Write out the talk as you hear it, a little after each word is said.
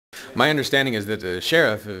My understanding is that the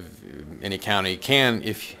sheriff of any county can,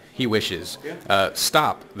 if he wishes,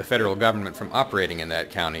 stop the federal government from operating in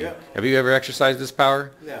that county. Yeah. Have you ever exercised this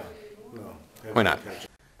power? No. No. Why not?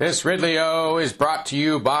 This Ridley-O is brought to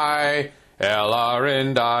you by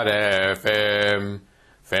LRN.FM.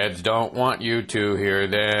 Feds don't want you to hear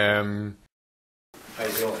them. How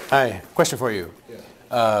you doing? Hi. Question for you. Yeah.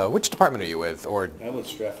 Which department are you with? Or I'm with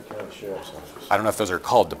Stratford County Sheriff's Office. I don't know if those are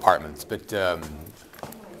called departments, but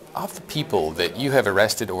of the people that you have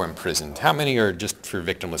arrested or imprisoned, how many are just for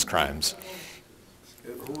victimless crimes?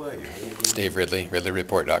 Who are you? It's Dave Ridley,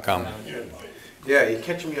 RidleyReport.com. Yeah, you're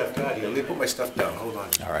catching me off guard here. Let me put my stuff down. Hold on.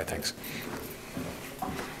 All right, thanks.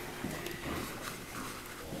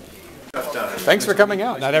 Stuff down. Thanks for coming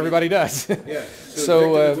out. Not everybody does. Yeah.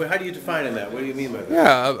 So, how do you define that? What do you mean by that?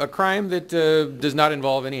 yeah, a crime that does not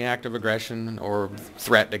involve any act of aggression or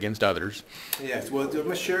threat against others. Yes, well,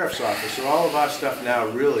 I'm a sheriff's office, so all of our stuff now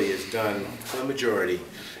really is done, for the majority,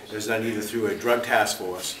 is done either through a drug task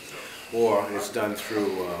force or it's done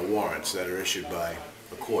through warrants that are issued by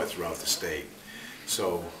the court throughout the state.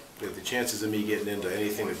 So the chances of me getting into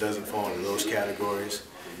anything that doesn't fall into those categories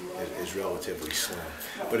is relatively slim.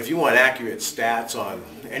 But if you want accurate stats on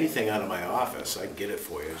anything out of my office, I can get it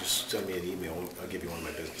for you. Just send me an email. I'll give you one of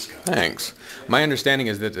my business cards. Thanks. My understanding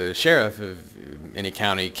is that the sheriff of any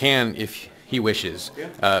county can, if he wishes,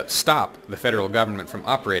 stop the federal government from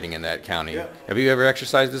operating in that county. Yeah. Have you ever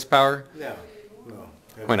exercised this power? No.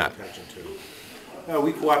 Why not?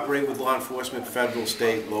 We cooperate with law enforcement, federal,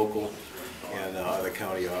 state, local, and other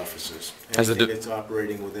county officers. Anything that's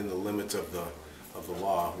operating within the limits of the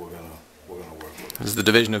law, we're gonna work with. Is the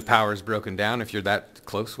division of powers broken down if you're that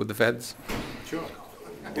close with the feds? Sure.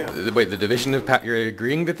 Yeah. Wait, the division of you're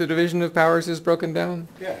agreeing that the division of powers is broken down?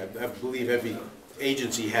 Yeah, I believe every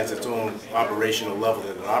agency has its own operational level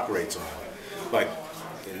that it operates on. But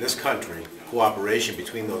in this country, cooperation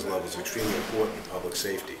between those levels is extremely important in public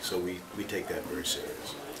safety, so we take that very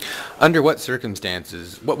serious. Under what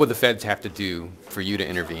circumstances, what would the feds have to do for you to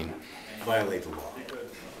intervene? Violate the law.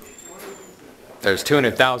 There's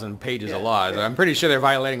 200,000 pages of laws. I'm pretty sure they're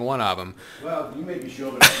violating one of them. Well, you may be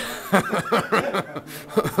sure, but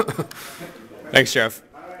Thanks, Sheriff.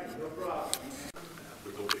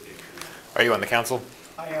 Are you on the council?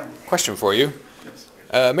 I am. Question for you. Yes.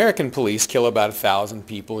 American police kill about 1,000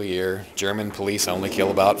 people a year. German police only kill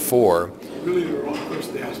about 4. Really the wrong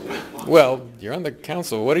person to ask. Well, you're on the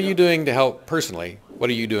council. What are you doing to help, personally, what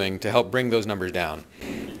are you doing to help bring those numbers down?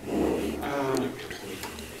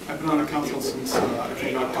 I've been on the council since, I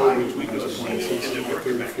think October, which week was appointed, since the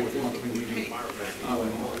 3rd or 4th monthly meeting.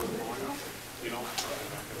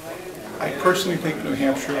 I personally think New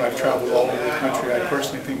Hampshire, I've traveled all over the country, I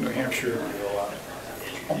personally think New Hampshire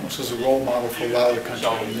almost as a role model for a lot of the country.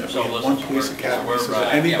 We have one police academy, so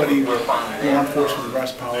that anybody, law enforcement,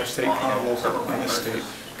 arrest power, state, county, local, in this state,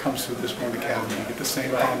 comes through this one academy. You get the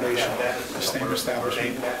same foundation, the same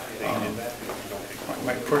establishment.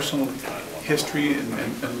 My personal history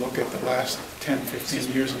and look at the last 10,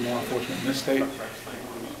 15 years of law enforcement in this state,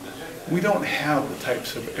 we don't have the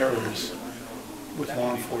types of errors with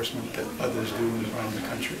law enforcement that others do around the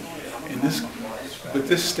country. With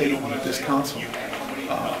this state and with this council,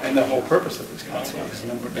 and the whole purpose of this council is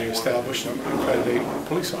they establish and accreditate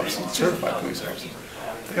police officers, certified police officers.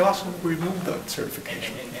 They also remove the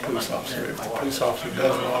certification of the police officer. If the police officer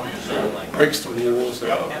does wrong, breaks the rules,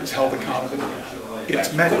 is held accountable,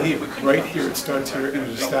 it's met here, right here. It starts here and it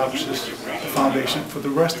establishes the foundation for the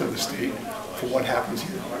rest of the state for what happens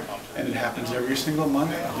here. And it happens every single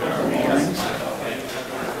month. There are hearings.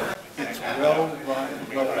 It's well run,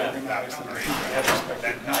 well organized, and I think they have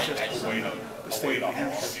respected not just the state of New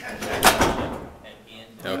Hampshire.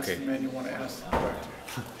 Okay. That's the man you want to ask the director.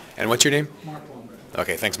 And what's your name? Mark Lomberg.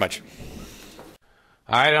 Okay, thanks much.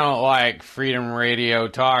 I don't like Freedom Radio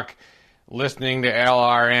talk. Listening to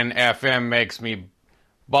LRN FM makes me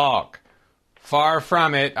balk. Far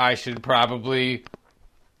from it, I should probably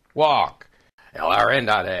walk.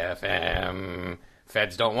 LRN.FM.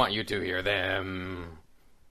 Feds don't want you to hear them.